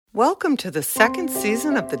Welcome to the second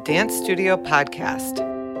season of the Dance Studio podcast.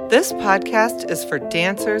 This podcast is for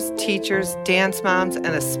dancers, teachers, dance moms, and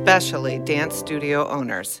especially dance studio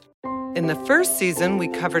owners. In the first season, we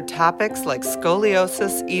covered topics like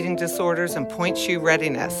scoliosis, eating disorders, and point shoe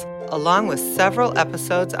readiness, along with several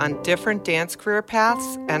episodes on different dance career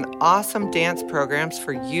paths and awesome dance programs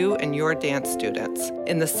for you and your dance students.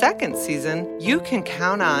 In the second season, you can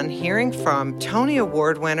count on hearing from Tony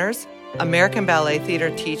Award winners, American Ballet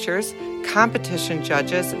Theater teachers, competition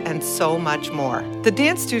judges, and so much more. The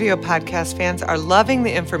Dance Studio podcast fans are loving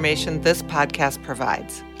the information this podcast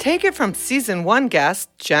provides. Take it from Season 1 guest,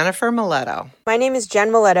 Jennifer Miletto. My name is Jen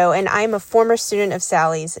Miletto, and I am a former student of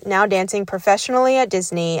Sally's, now dancing professionally at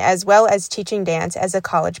Disney, as well as teaching dance as a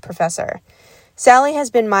college professor. Sally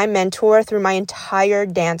has been my mentor through my entire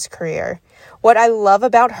dance career. What I love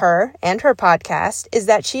about her and her podcast is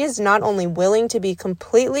that she is not only willing to be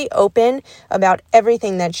completely open about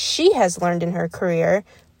everything that she has learned in her career,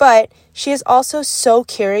 but she is also so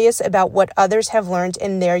curious about what others have learned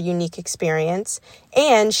in their unique experience,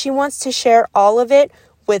 and she wants to share all of it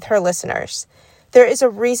with her listeners. There is a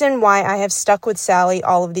reason why I have stuck with Sally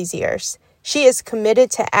all of these years. She is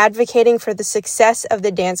committed to advocating for the success of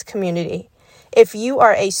the dance community. If you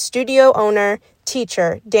are a studio owner,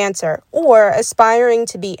 teacher, dancer, or aspiring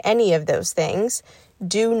to be any of those things,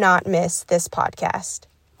 do not miss this podcast.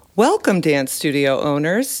 Welcome, dance studio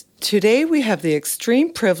owners. Today we have the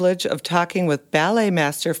extreme privilege of talking with ballet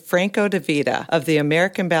master Franco DeVita of the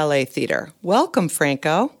American Ballet Theater. Welcome,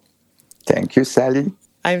 Franco. Thank you, Sally.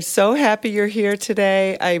 I'm so happy you're here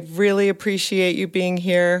today. I really appreciate you being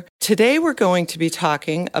here. Today we're going to be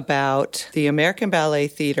talking about the American Ballet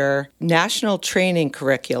Theater National Training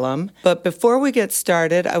Curriculum. But before we get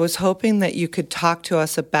started, I was hoping that you could talk to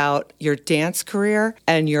us about your dance career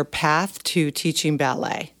and your path to teaching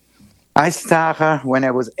ballet. I started when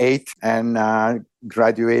I was 8 and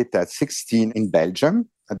graduated at 16 in Belgium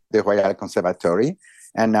at the Royal Conservatory.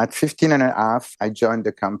 And at 15 and a half, I joined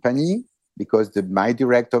the company because my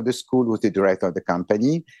director of the school was the director of the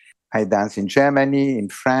company. I danced in Germany, in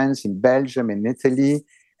France, in Belgium, in Italy.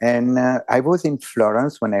 And I was in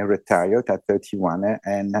Florence when I retired at 31.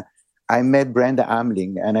 And I met Brenda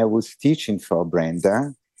Amling, and I was teaching for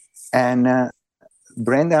Brenda. And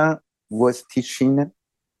Brenda was teaching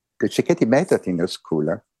the Cecchetti method in the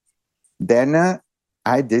school. Then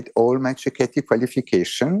I did all my Cecchetti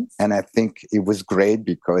qualification, and I think it was great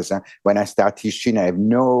because when I started teaching, I have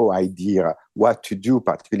no idea what to do,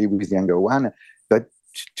 particularly with the younger one. But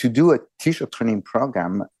to do a teacher training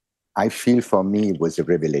program, I feel for me it was a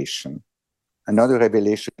revelation. Another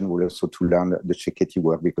revelation was also to learn the Cecchetti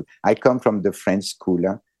work because I come from the French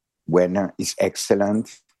school, when it's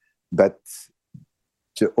excellent, but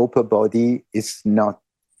the upper body is not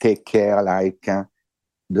take care like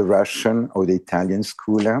the Russian or the Italian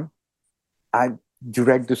school. I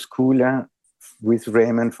direct the school with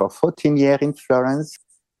Raymond for 14 years in Florence.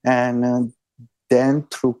 And then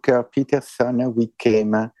through Kirk Peterson,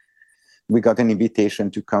 we got an invitation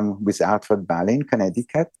to come with Hartford Ballet in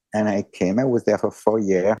Connecticut. And I came, I was there for 4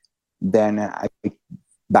 years. Then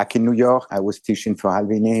back in New York, I was teaching for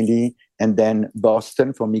Alvinelli, and then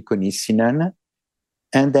Boston for Mikko Nissinen,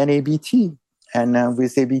 and then ABT. And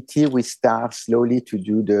with ABT, we start slowly to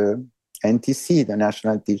do the NTC, the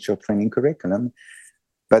National Teacher Training Curriculum.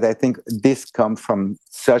 But I think this comes from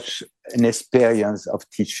such an experience of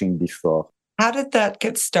teaching before. How did that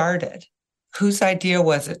get started? Whose idea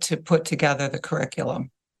was it to put together the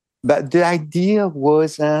curriculum? But the idea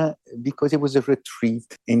was because it was a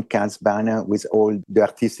retreat in Casbah with all the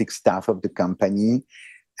artistic staff of the company.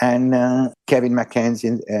 And Kevin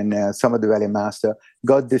Mackenzie and some of the ballet masters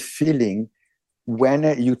got the feeling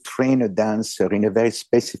when you train a dancer in a very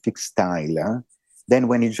specific style, then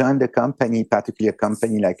when you join the company, particularly a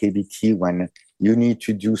company like ABT, when you need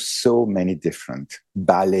to do so many different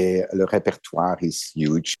ballet, the repertoire is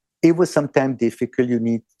huge. It was sometimes difficult. You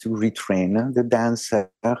need to retrain the dancer,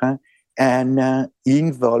 and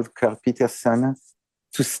involve Kirk Peterson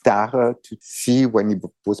to start to see when it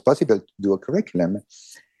was possible to do a curriculum.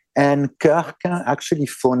 And Kirk actually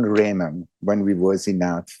phoned Raymond when we was in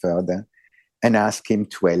Hartford and asked him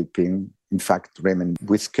to help him. In fact, Raymond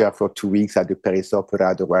with Kirk for 2 weeks at the Paris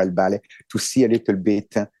Opera, the Royal Ballet, to see a little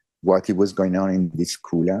bit what was going on in this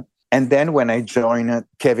school. And then when I joined,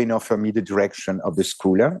 Kevin offered me the direction of the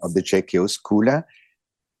school, of the JKO school.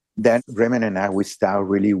 Then Raymond and I, we started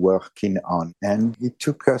really working on. And it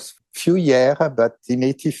took us a few years, but in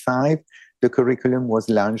 1985, the curriculum was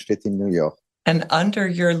launched in New York. And under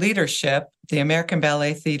your leadership, the American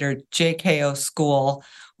Ballet Theater JKO School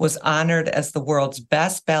was honored as the world's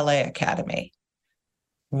best ballet academy.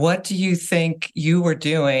 What do you think you were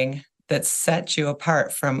doing that set you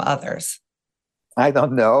apart from others? I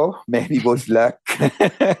don't know. Maybe it was luck.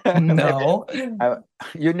 No.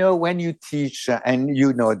 When you teach, and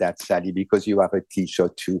you know that, Sally, because you are a teacher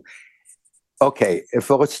too. Okay,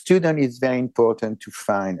 for a student, it's very important to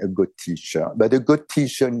find a good teacher, but a good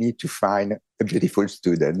teacher needs to find a beautiful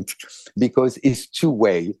student because it's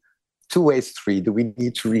two-way street. We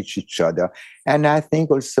need to reach each other. And I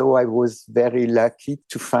think also I was very lucky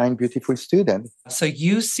to find beautiful students. So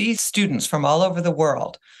you see students from all over the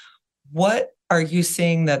world. What are you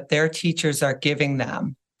seeing that their teachers are giving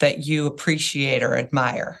them that you appreciate or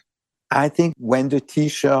admire? I think when the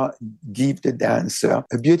teacher gives the dancer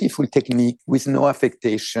a beautiful technique with no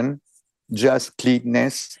affectation, just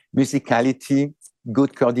cleanness, musicality,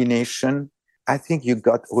 good coordination, I think you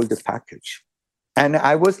got all the package. And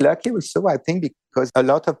I was lucky also, I think, because a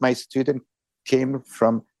lot of my students came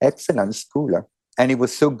from excellent school. And it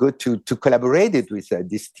was so good to collaborate with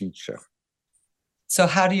this teacher. So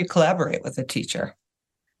how do you collaborate with a teacher?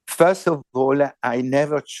 First of all, I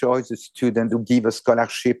never chose a student to give a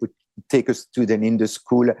scholarship, to take a student in the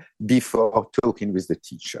school before talking with the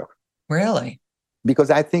teacher. Really? Because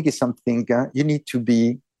I think it's something you need to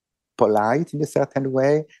be polite in a certain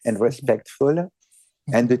way and respectful,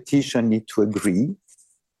 and the teacher needs to agree.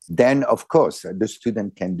 Then, of course, the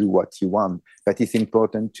student can do what he wants, but it's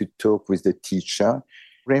important to talk with the teacher.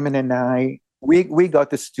 Raymond and I, we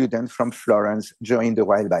got a student from Florence join the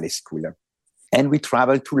Royal Ballet School, and we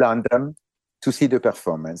traveled to London to see the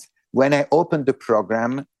performance. When I opened the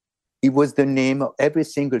program, it was the name of every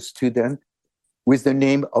single student with the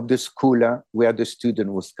name of the school where the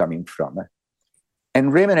student was coming from.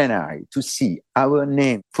 And Raymond and I, to see our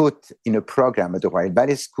name put in a program at the Royal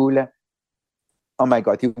Ballet School, oh my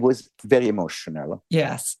God, it was very emotional.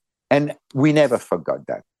 Yes. And we never forgot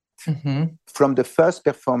that. Mm-hmm. From the first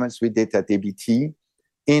performance we did at ABT,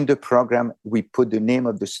 in the program, we put the name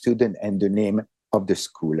of the student and the name of the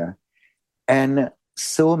school. And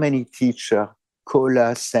so many teachers call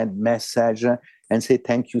us, send message, and say,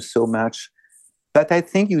 thank you so much. But I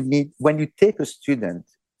think you need, when you take a student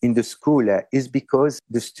in the school, is because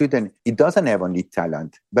the student, he doesn't have only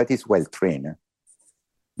talent, but is well trained.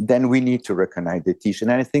 Then we need to recognize the teacher.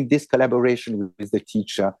 And I think this collaboration with the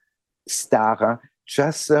teacher, star,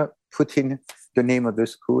 just putting the name of the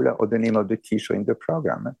school or the name of the teacher in the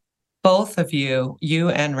program. Both of you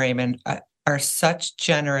and Raymond, are such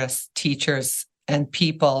generous teachers and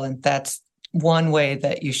people, and that's one way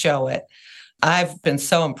that you show it. I've been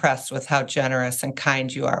so impressed with how generous and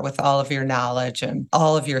kind you are with all of your knowledge and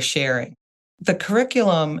all of your sharing. The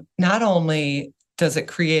curriculum, not only does it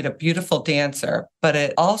create a beautiful dancer, but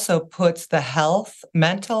it also puts the health,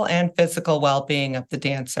 mental and physical well-being of the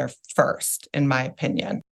dancer first, in my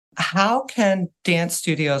opinion. How can dance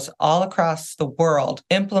studios all across the world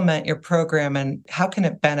implement your program, and how can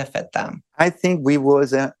it benefit them? I think we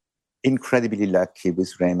was incredibly lucky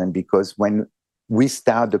with Raymond, because when we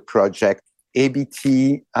started the project,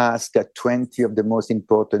 ABT asked 20 of the most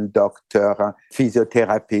important doctor,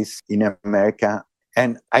 physiotherapists in America.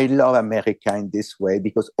 And I love America in this way,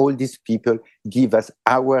 because all these people give us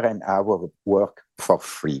hour and hour of work for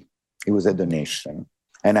free. It was a donation.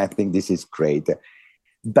 And I think this is great.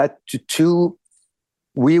 But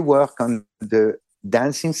we work on the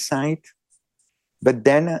dancing side. But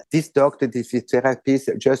then this doctor, this therapist,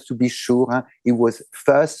 just to be sure, it was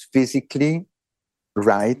first physically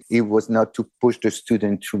right. It was not to push the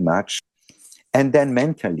student too much. And then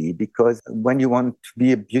mentally, because when you want to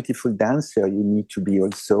be a beautiful dancer, you need to be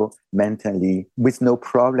also mentally with no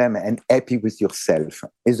problem and happy with yourself.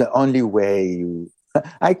 It's the only way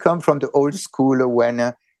I come from the old school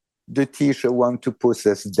when the teacher wants to push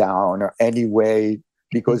us down or anyway,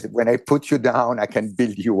 because when I put you down, I can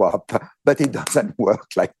build you up. But it doesn't work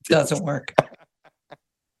like this. It doesn't work.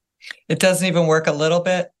 It doesn't even work a little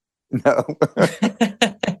bit? No.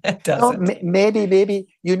 It doesn't. No, maybe,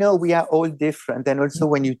 we are all different. And also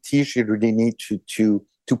when you teach, you really need to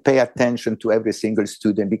pay attention to every single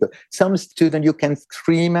student, because some student you can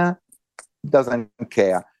scream, doesn't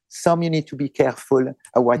care. Some you need to be careful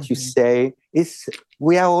of what you say.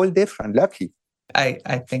 We are all different, lucky.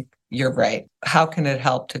 I think you're right. How can it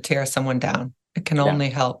help to tear someone down? It can only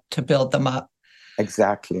help to build them up.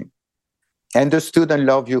 Exactly. And the student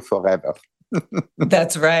love you forever.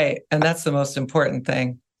 That's right. And that's the most important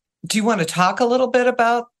thing. Do you want to talk a little bit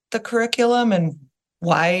about the curriculum and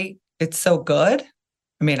why it's so good?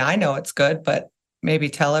 I mean, I know it's good, but maybe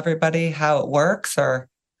tell everybody how it works. Or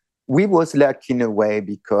we was lucky in a way,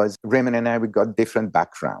 because Raymond and I, we got different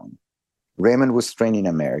background. Raymond was trained in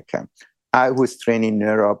America. I was trained in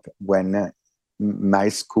Europe when my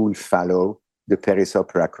school follow the Paris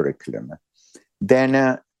Opera curriculum.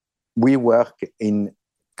 Then we work in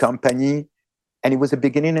company, and it was the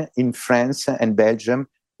beginning in France and Belgium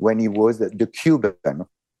when it was the Cuban.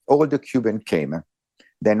 All the Cuban came.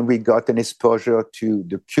 Then we got an exposure to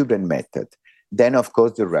the Cuban method. Then, of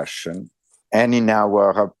course, the Russian. And in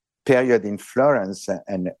our period in Florence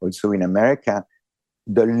and also in America,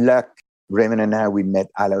 the luck, Raymond and I, we met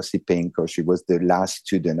Alla Osipenko. She was the last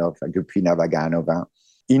student of Agripina Vaganova.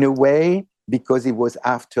 In a way, because it was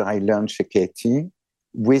after I learned Cecchetti,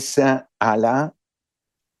 with Alla,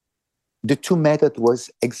 the two methods was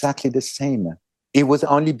exactly the same. It was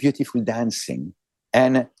only beautiful dancing.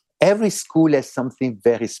 And every school has something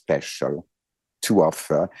very special to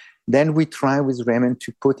offer. Then we try with Raymond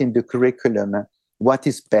to put in the curriculum what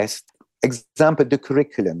is best. Example, the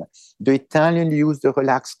curriculum. The Italian use the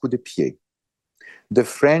relaxed coup de pied. The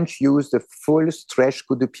French use the full stretch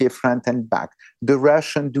coup de pied front and back. The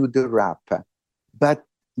Russian do the wrap. But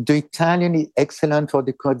the Italian is excellent for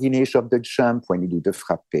the coordination of the jump when you do the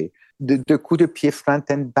frappe. The coup de pied front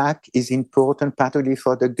and back is important, particularly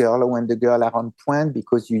for the girl when the girl are on point,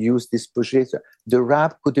 because you use this position. The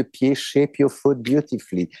wrap coup de pied shape your foot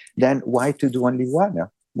beautifully. Then why to do only one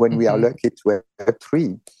when we are lucky to have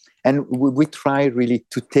three? And we try really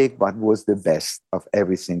to take what was the best of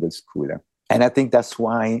every single school. And I think that's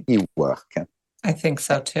why it worked. I think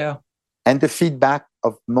so too. And the feedback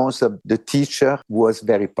of most of the teachers was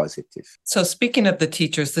very positive. So speaking of the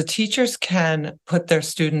teachers can put their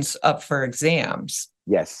students up for exams.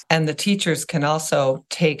 Yes. And the teachers can also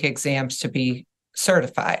take exams to be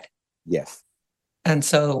certified. Yes. And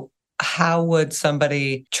so how would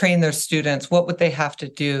somebody train their students? What would they have to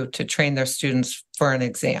do to train their students for an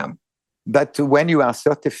exam? But when you are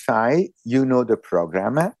certified, you know the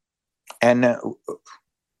program. And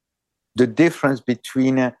the difference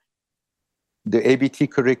between the ABT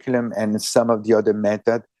curriculum and some of the other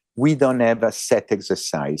methods, we don't have a set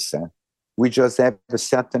exercise. We just have a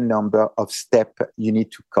certain number of steps you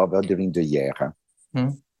need to cover during the year.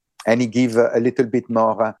 And it gives a little bit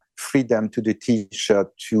more freedom to the teacher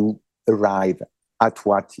to arrive at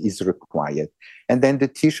what is required. And then the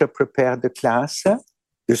teacher prepared the class.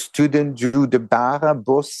 The student do the bar,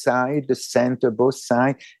 both sides, the center, both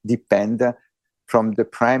sides, depend. From the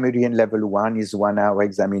primary and level 1 is 1 hour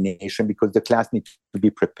examination because the class needs to be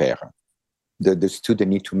prepared. The student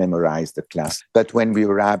need to memorize the class. But when we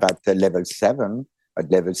arrive at level 7,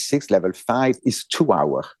 at level 6, level 5, is 2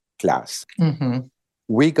 hour class.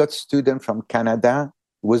 We got student from Canada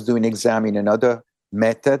who was doing exam in another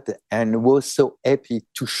method and was so happy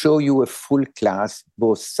to show you a full class,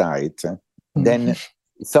 both sides. Then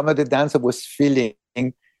some of the dancer was feeling,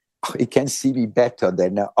 he can see me better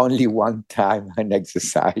than only one time an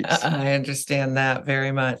exercise. I understand that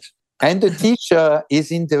very much. And the teacher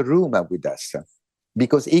is in the room with us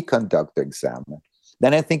because he conducts the exam.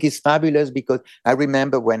 Then I think it's fabulous because I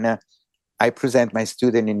remember when I present my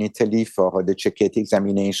student in Italy for the Cecchetti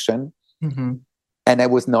examination, and I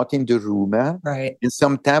was not in the room. Right. And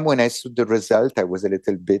sometime when I saw the result, I was a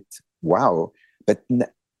little bit, wow. But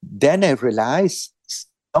then I realized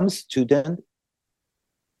some students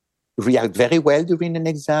react very well during an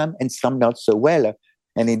exam and some not so well.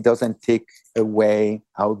 And it doesn't take away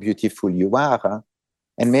how beautiful you are.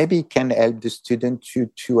 And maybe it can help the student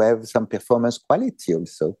to have some performance quality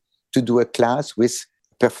also, to do a class with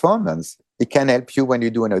performance. It can help you when you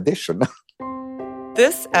do an audition.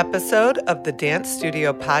 This episode of the Dance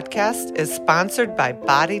Studio podcast is sponsored by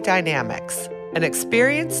Body Dynamics, an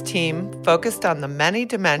experienced team focused on the many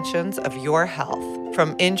dimensions of your health.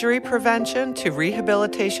 From injury prevention to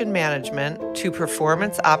rehabilitation management to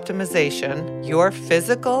performance optimization, your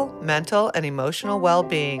physical, mental, and emotional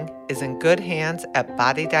well-being is in good hands at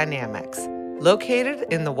Body Dynamics. Located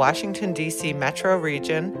in the Washington, D.C. metro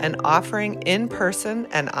region and offering in-person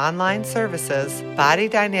and online services, Body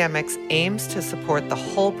Dynamics aims to support the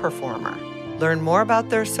whole performer. Learn more about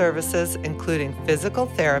their services, including physical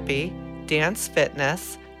therapy, dance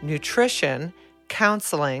fitness, nutrition,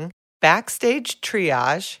 counseling, backstage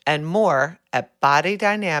triage, and more at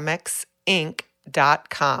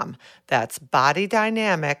bodydynamicsinc.com. That's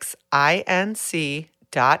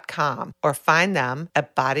bodydynamicsinc.com, or find them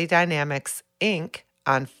at Body Dynamics Inc.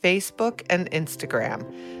 on Facebook and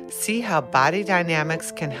Instagram. See how Body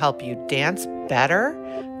Dynamics can help you dance better,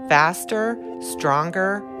 faster,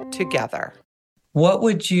 stronger, together. What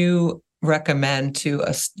would you recommend to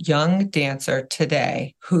a young dancer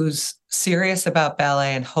today who's serious about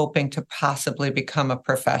ballet and hoping to possibly become a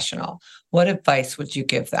professional? What advice would you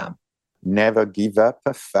give them? Never give up,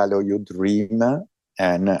 follow your dream,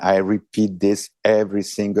 And I repeat this every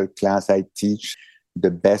single class I teach. The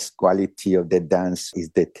best quality of the dance is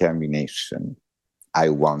determination. I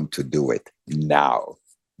want to do it now,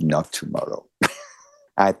 not tomorrow.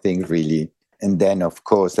 I think really. And then, of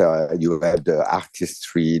course, you have the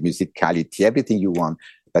artistry, musicality, everything you want.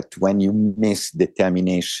 But when you miss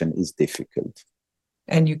determination, it's difficult.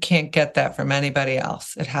 And you can't get that from anybody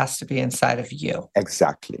else. It has to be inside of you.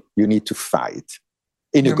 Exactly. You need to fight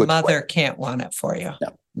in a good way. Your mother can't want it for you.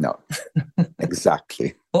 No,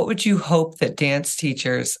 exactly. What would you hope that dance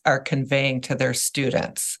teachers are conveying to their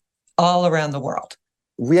students all around the world?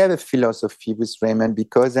 We have a philosophy with Raymond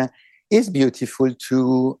because it's beautiful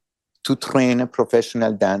to train a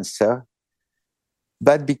professional dancer.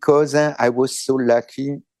 But because I was so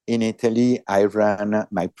lucky in Italy, I ran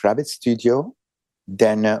my private studio.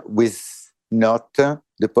 Then with not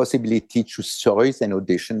the possibility to choose and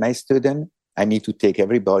audition my student, I need to take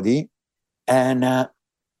everybody. And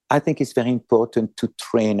I think it's very important to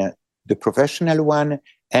train the professional one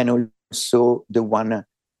and also the one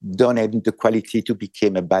don't have the quality to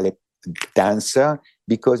become a ballet dancer,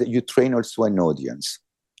 because you train also an audience.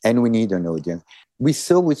 And we need an audience. We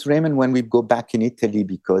saw with Raymond when we go back in Italy,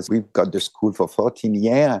 because we've got the school for 14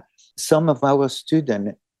 years, some of our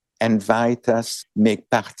students invite us, make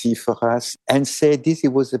party for us, and say, this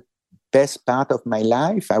was the best part of my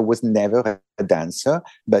life. I was never a dancer,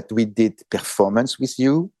 but we did performance with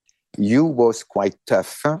you. You was quite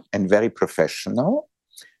tough and very professional.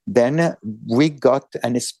 Then we got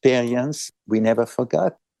an experience we never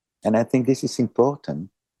forgot. And I think this is important.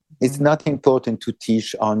 It's not important to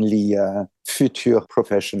teach only a future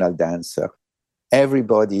professional dancer.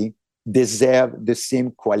 Everybody deserves the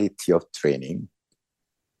same quality of training.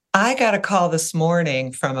 I got a call this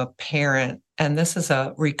morning from a parent, and this is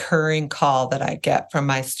a recurring call that I get from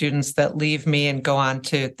my students that leave me and go on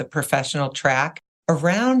to the professional track.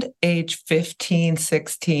 Around age 15,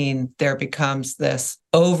 16, there becomes this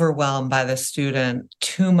overwhelm by the student,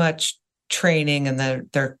 too much training, and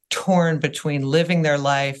they're torn between living their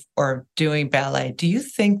life or doing ballet. Do you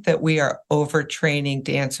think that we are overtraining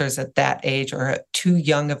dancers at that age, or at too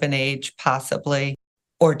young of an age possibly?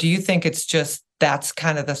 Or do you think it's just that's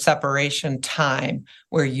kind of the separation time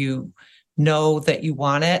where you know that you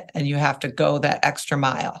want it and you have to go that extra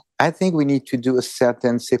mile? I think we need to do a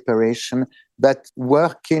certain separation, but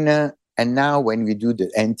working, and now when we do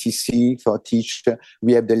the NTC for teacher,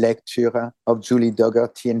 we have the lecture of Julie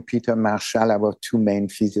Dougherty and Peter Marshall, our two main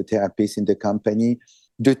physiotherapists in the company.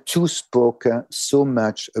 The two spoke so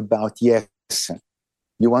much about, yes,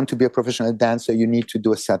 you want to be a professional dancer, you need to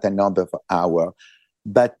do a certain number of hours,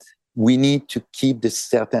 but we need to keep the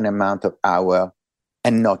certain amount of hour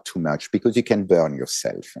and not too much, because you can burn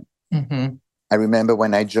yourself. Mm-hmm. I remember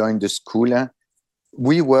when I joined the school,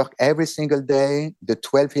 we work every single day. The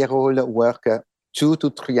 12-year-old work 2 to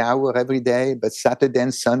 3 hours every day, but Saturday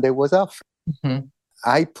and Sunday was off. Mm-hmm.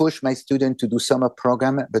 I push my students to do summer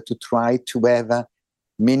program, but to try to have a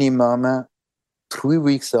minimum 3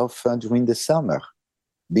 weeks off during the summer,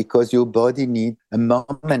 because your body needs a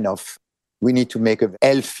moment of. We need to make a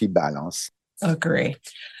healthy balance. Agree.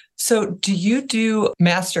 So do you do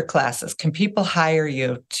master classes? Can people hire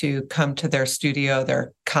you to come to their studio,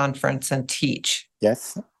 their conference, and teach?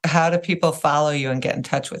 Yes. How do people follow you and get in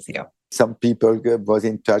touch with you? Some people was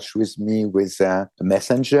in touch with me with a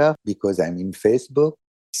messenger, because I'm in Facebook.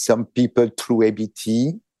 Some people through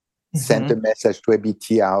ABT sent a message to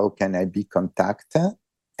ABT, how can I be contacted?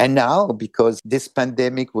 And now, because this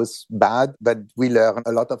pandemic was bad, but we learned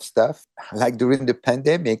a lot of stuff. Like during the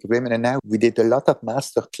pandemic, Raymond and I, we did a lot of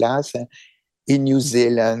master class in New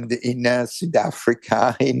Zealand, in South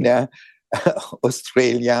Africa, in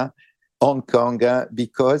Australia, Hong Kong,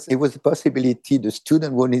 because it was a possibility. The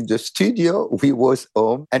student was in the studio, we was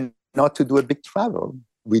home, and not to do a big travel.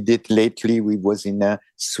 We did lately, we was in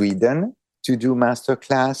Sweden to do master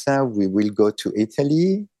class. We will go to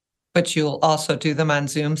Italy. But you'll also do them on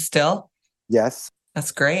Zoom still? Yes.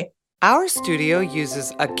 That's great. Our studio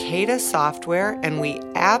uses Akeda software, and we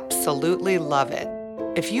absolutely love it.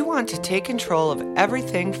 If you want to take control of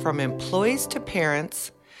everything from employees to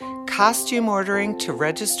parents, costume ordering to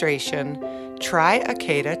registration, try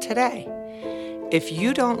Akeda today. If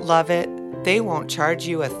you don't love it, they won't charge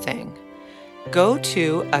you a thing. Go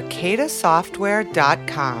to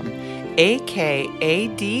akedasoftware.com,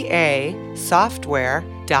 AKADA software.com,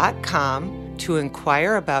 to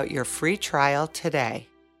inquire about your free trial today.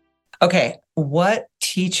 Okay, what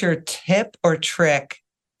teacher tip or trick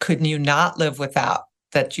could you not live without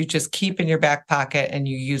that you just keep in your back pocket and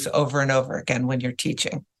you use over and over again when you're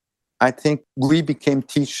teaching? I think we became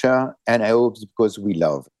teacher, and I hope because we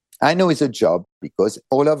love. I know it's a job because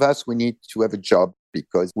all of us, we need to have a job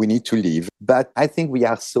because we need to live. But I think we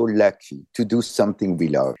are so lucky to do something we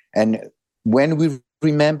love. And when we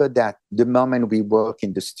remember that the moment we work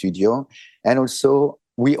in the studio, and also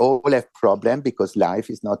we all have problems because life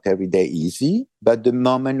is not every day easy. But the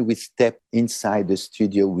moment we step inside the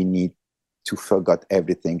studio, we need to forget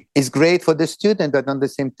everything. It's great for the student, but at the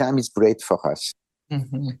same time, it's great for us.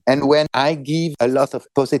 Mm-hmm. And when I give a lot of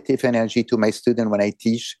positive energy to my student when I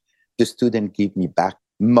teach, the student give me back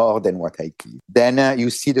more than what I give. Then you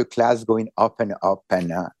see the class going up, and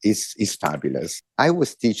it's fabulous. I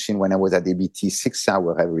was teaching when I was at DeVita 6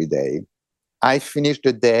 hours every day. I finish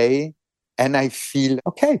the day and I feel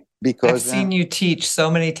okay because I've seen you teach so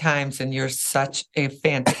many times, and you're such a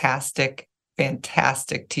fantastic,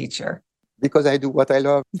 fantastic teacher. Because I do what I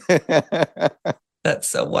love. That's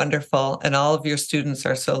so wonderful. And all of your students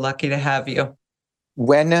are so lucky to have you.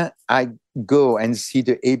 When I go and see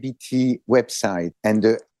the ABT website and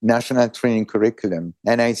the National Training Curriculum,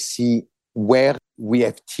 and I see where we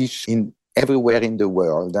have teach in everywhere in the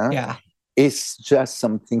world, it's just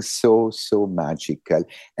something so, so magical.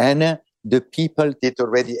 And the people did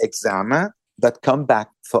already exam that come back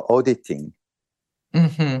for auditing.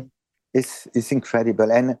 Mm-hmm. It's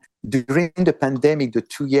incredible. And during the pandemic, the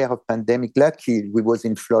 2 years of pandemic, lucky we was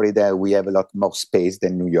in Florida. We have a lot more space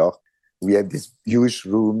than New York. We have this huge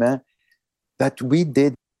room. But we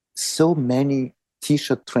did so many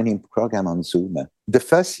teacher training programs on Zoom. The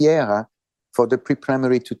first year, for the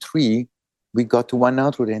pre-primary to 3, we got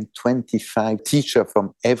 125 teachers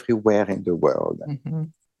from everywhere in the world. Mm-hmm.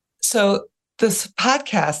 So this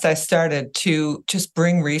podcast I started to just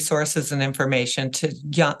bring resources and information to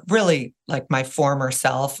really like my former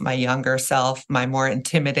self, my younger self, my more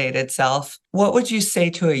intimidated self. What would you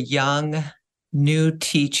say to a young, new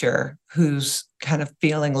teacher who's kind of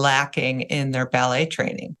feeling lacking in their ballet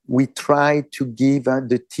training? We try to give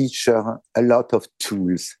the teacher a lot of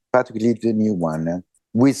tools, particularly the new one,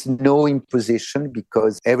 with no imposition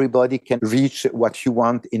because everybody can reach what you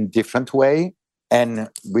want in different way. And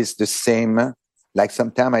with the same, like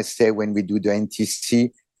sometimes I say when we do the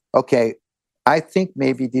NTC, okay, I think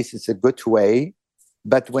maybe this is a good way,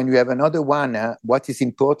 but when you have another one, what is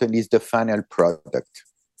important is the final product.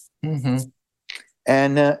 Mm-hmm.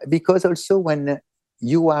 And because also when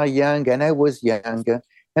you are young, and I was young,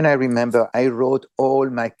 and I remember I wrote all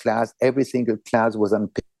my class, every single class was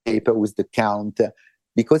on paper with the count,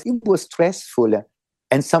 because it was stressful.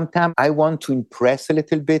 And sometimes I want to impress a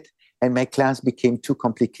little bit, and my class became too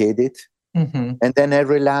complicated. Mm-hmm. And then I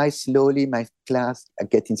realized slowly my class are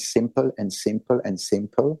getting simple and simple and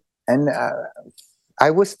simple. And I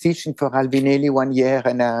was teaching for Albinelli 1 year,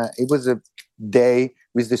 and it was a day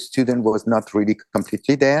with the student was not really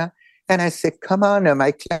completely there. And I said, come on,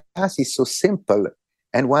 my class is so simple.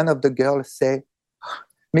 And one of the girls said,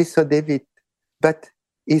 Mr. David, but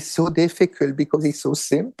it's so difficult because it's so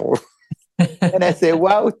simple. And I say,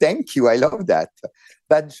 wow, thank you. I love that.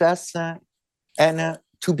 But just,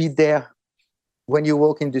 to be there. When you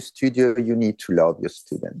walk in the studio, you need to love your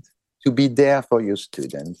student, to be there for your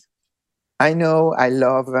student. I know, I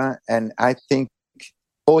love, and I think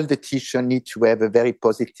all the teachers need to have a very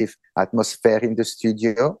positive atmosphere in the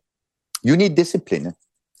studio. You need discipline,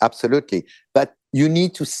 absolutely. But you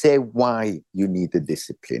need to say why you need the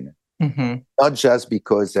discipline. Mm-hmm. Not just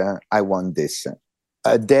because I want this.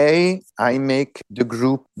 A day I make the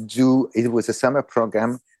group do, it was a summer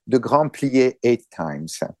program, the Grand Plié 8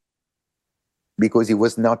 times. Because it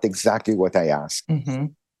was not exactly what I asked. Mm-hmm.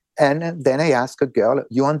 And then I asked a girl,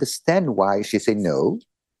 you understand why? She said, no.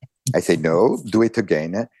 I say, no, do it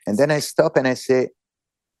again. And then I stop and I say,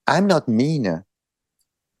 I'm not mean.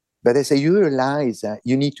 But I say, you realize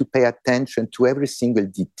you need to pay attention to every single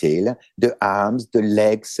detail, the arms, the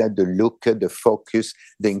legs, the look, the focus,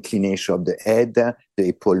 the inclination of the head, the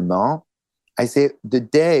épaulement. I say, the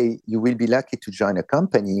day you will be lucky to join a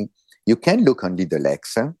company, you can look only the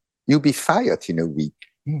legs. You'll be fired in a week.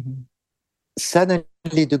 Mm-hmm. Suddenly,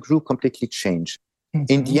 the group completely changed. Mm-hmm.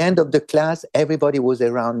 In the end of the class, everybody was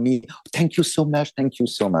around me. Thank you so much. Thank you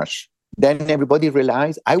so much. Then everybody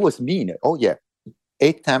realized I was mean. Oh, yeah.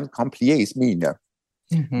 8 times Complié is mean.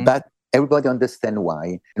 Mm-hmm. But everybody understand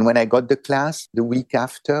why. And when I got the class the week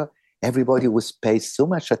after, everybody was paid so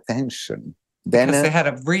much attention. Then, because they had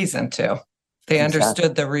a reason to. They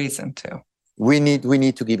understood the reason to. We need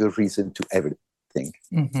to give a reason to everything.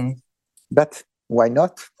 Mm-hmm. But why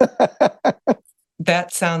not?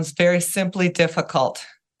 That sounds very simply difficult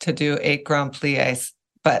to do 8 Grand Pliés,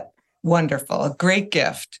 but wonderful, a great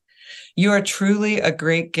gift. You are truly a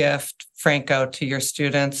great gift, Franco, to your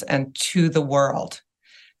students and to the world.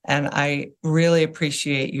 And I really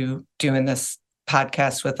appreciate you doing this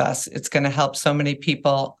podcast with us. It's going to help so many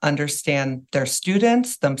people understand their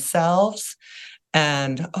students, themselves,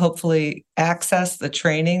 and hopefully access the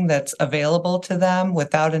training that's available to them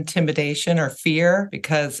without intimidation or fear,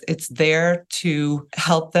 because it's there to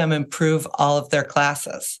help them improve all of their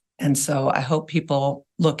classes. And so I hope people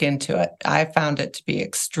look into it. I found it to be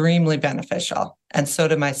extremely beneficial, and so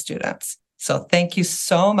do my students. So thank you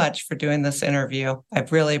so much for doing this interview. I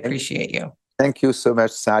really appreciate you. Thank you so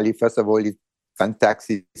much, Sally. First of all, it's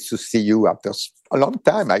fantastic to see you after a long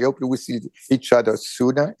time. I hope we will see each other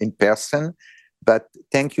sooner in person. But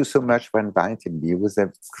thank you so much for inviting me. It was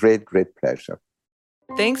a great, great pleasure.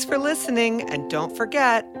 Thanks for listening. And don't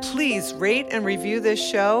forget, please rate and review this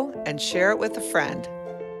show and share it with a friend.